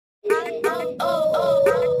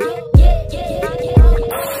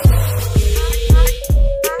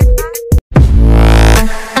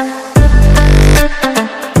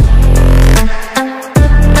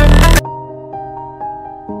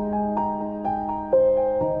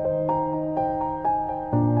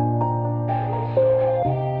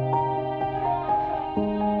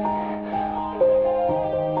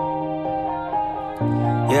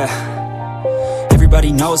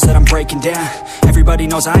Everybody knows that I'm breaking down. Everybody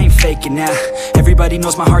knows I ain't faking now. Everybody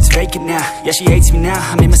knows my heart's vacant now. Yeah, she hates me now,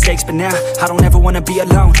 I made mistakes but now I don't ever wanna be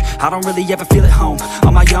alone. I don't really ever feel at home.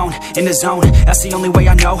 On my own, in the zone, that's the only way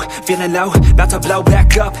I know. Feeling low, about to blow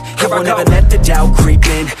back up. Here I won't ever let the doubt creep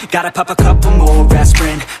in. Gotta pop a couple more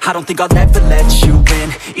aspirin. I don't think I'll ever let you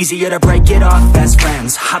in. Easier to break it off as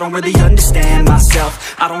friends. I don't really understand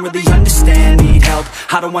myself. I don't really understand, need help.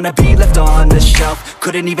 I don't wanna be left on the shelf.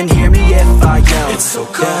 Couldn't even hear me if I yelled. It's so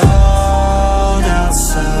cold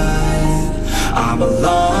outside, I'm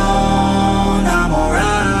alone, I'm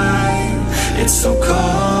alright. It's so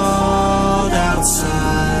cold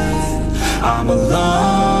outside, I'm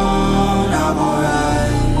alone, I'm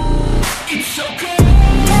alright. It's so cold.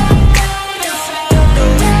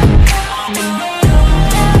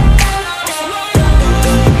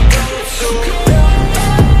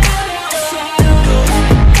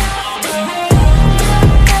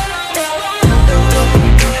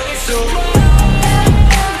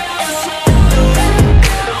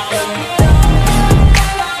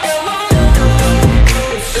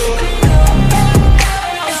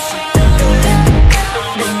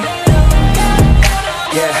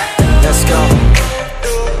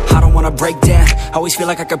 Break down, always feel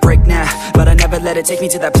like I could break now, but I never let it take me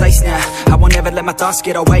to that place now. I won't ever let my thoughts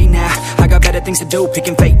get away now. I got better things to do,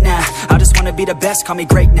 picking fate now. I just wanna be the best, call me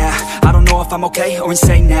great now. I don't know if I'm okay or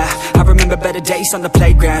insane now. I remember better days on the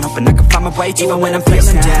playground, hoping I can find my way even when I'm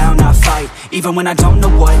feeling down. I fight, even when I don't know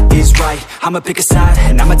what is right. I'ma pick a side,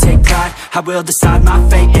 and I'ma take pride. I will decide my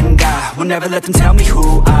fate, and I will never let them tell me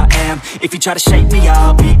who I am. If you try to shake me,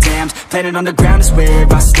 I'll be damned. Planet on the ground is where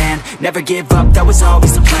I stand. Never give up, that was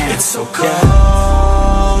always the plan. It's so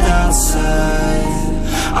cold outside,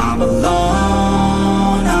 I'm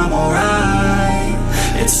alone, I'm alright.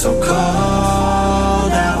 It's so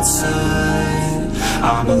cold outside,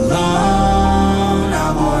 I'm alone,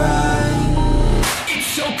 I'm alright. It's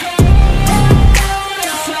so cold.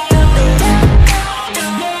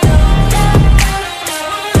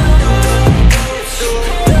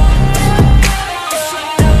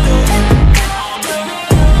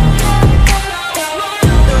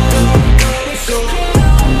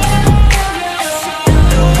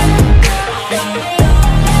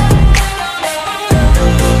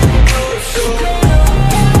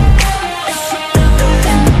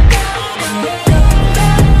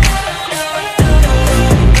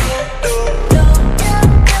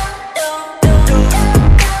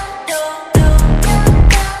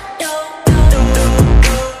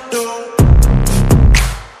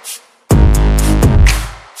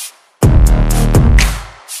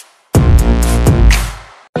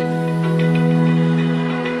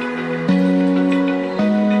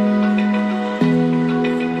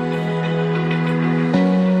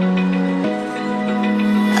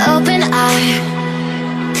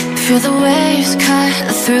 Feel the waves cut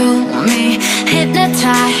through me,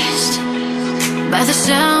 hypnotized by the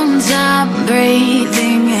sounds I'm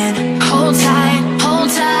breathing in. Hold tight,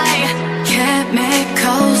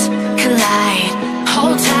 chemicals collide.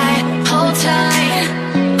 Hold tight, hold tight,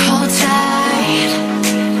 hold tight.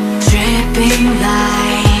 Dripping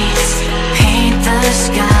lights paint the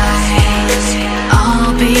skies,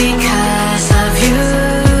 all because of you.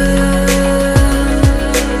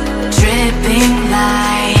 Dripping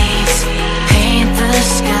lights paint the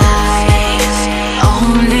skies,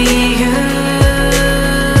 only you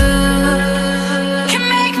can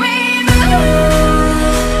make me move.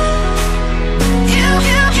 You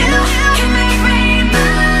can make me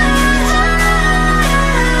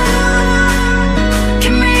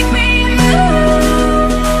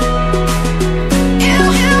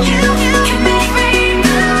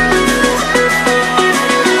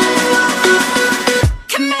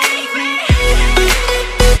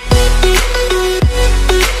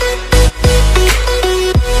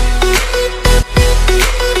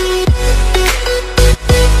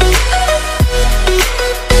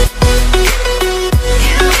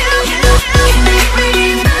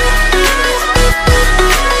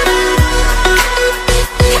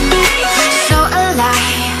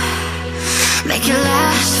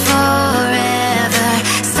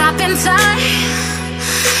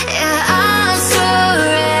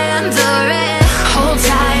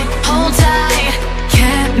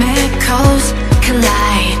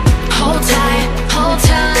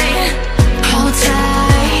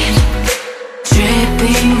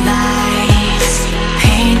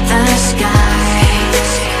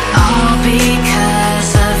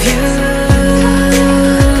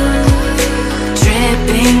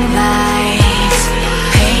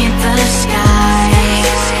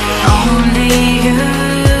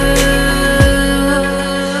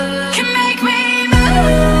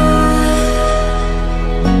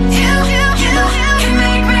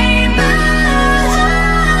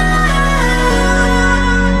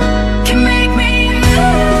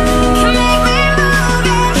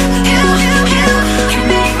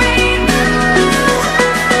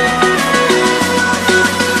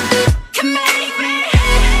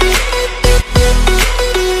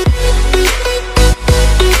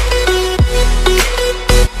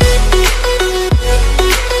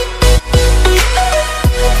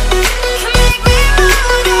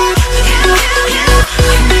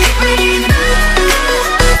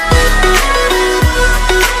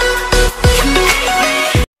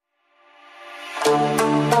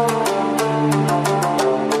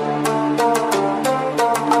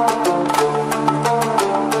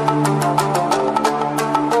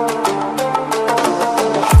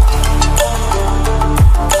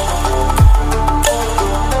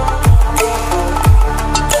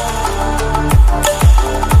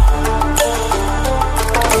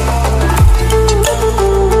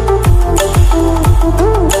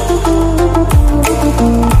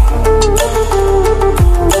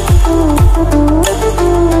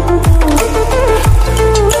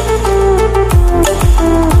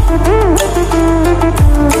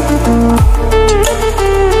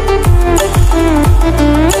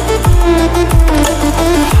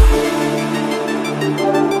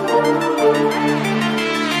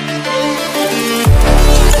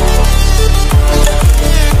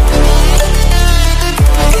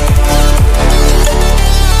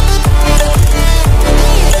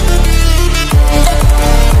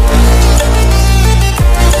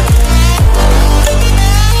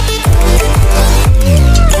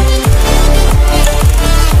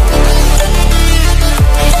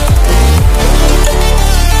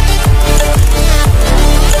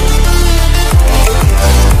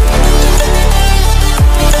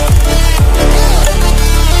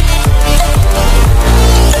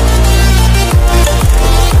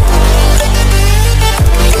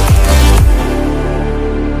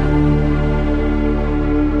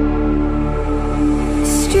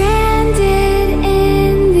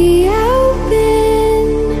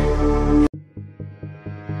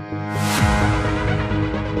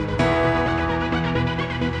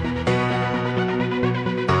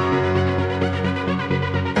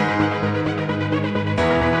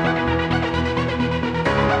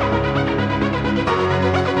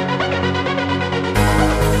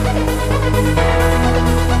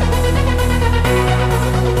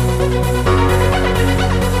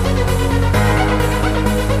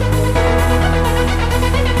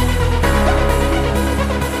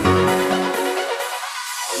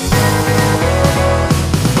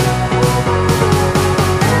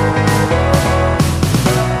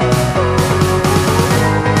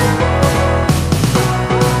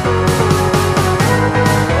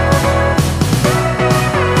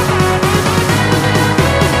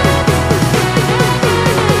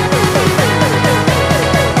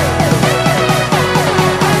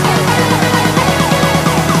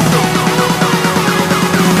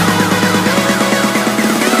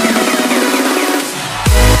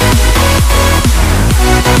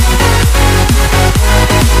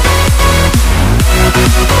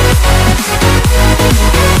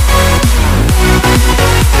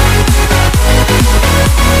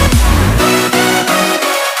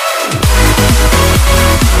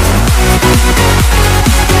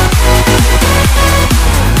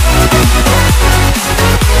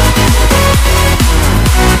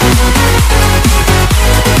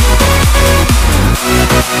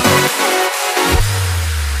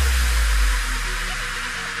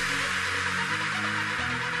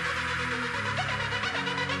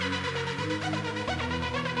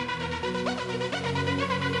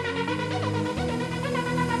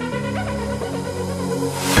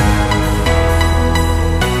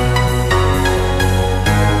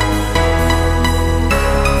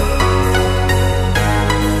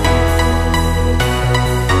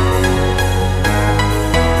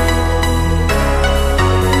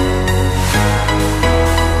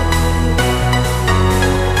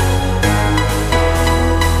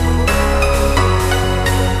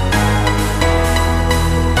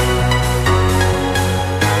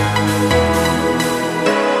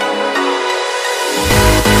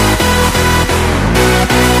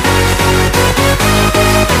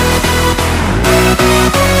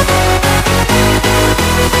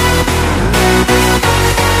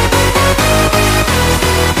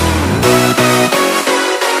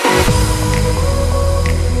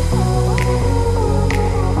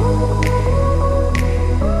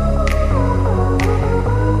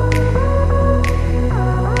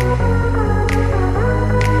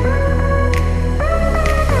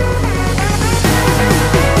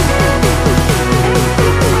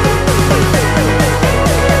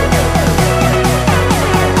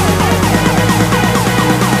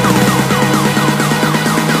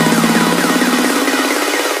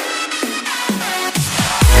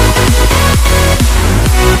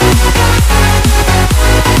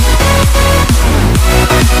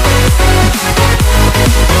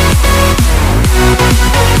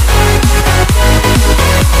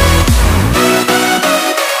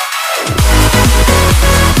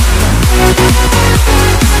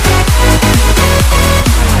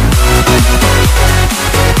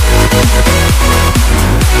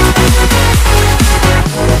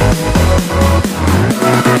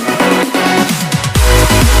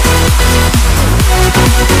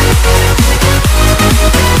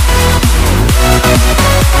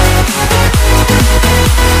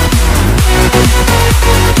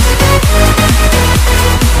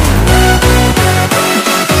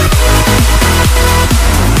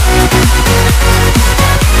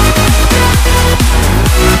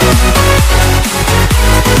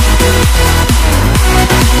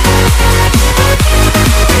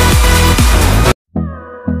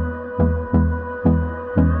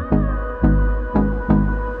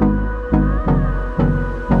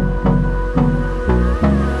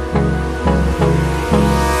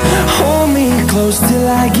close till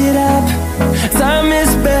I get up. Time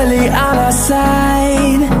is barely on our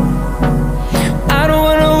side. I don't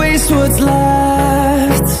wanna waste what's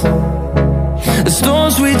left. The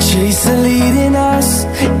storms we chase are leading us,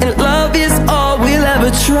 and love is all we'll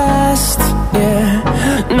ever trust. Yeah,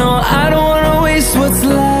 no, I don't wanna waste what's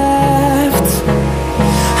left.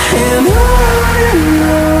 And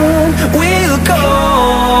on we'll go,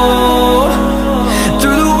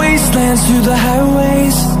 through the wastelands, through the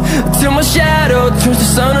highways, till my shadow turns to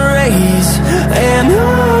sun rays. And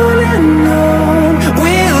on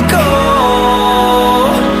we'll go,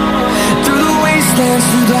 through the wastelands,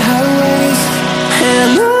 through the highways,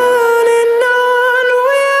 and on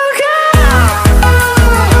we'll go.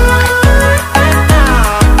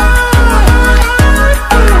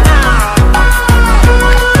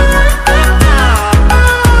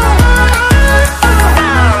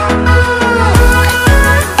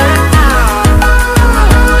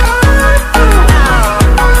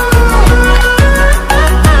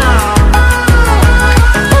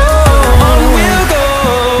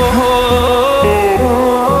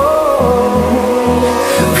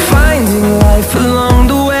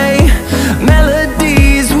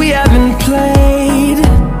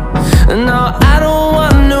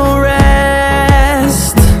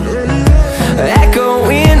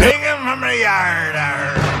 From the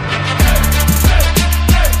yard.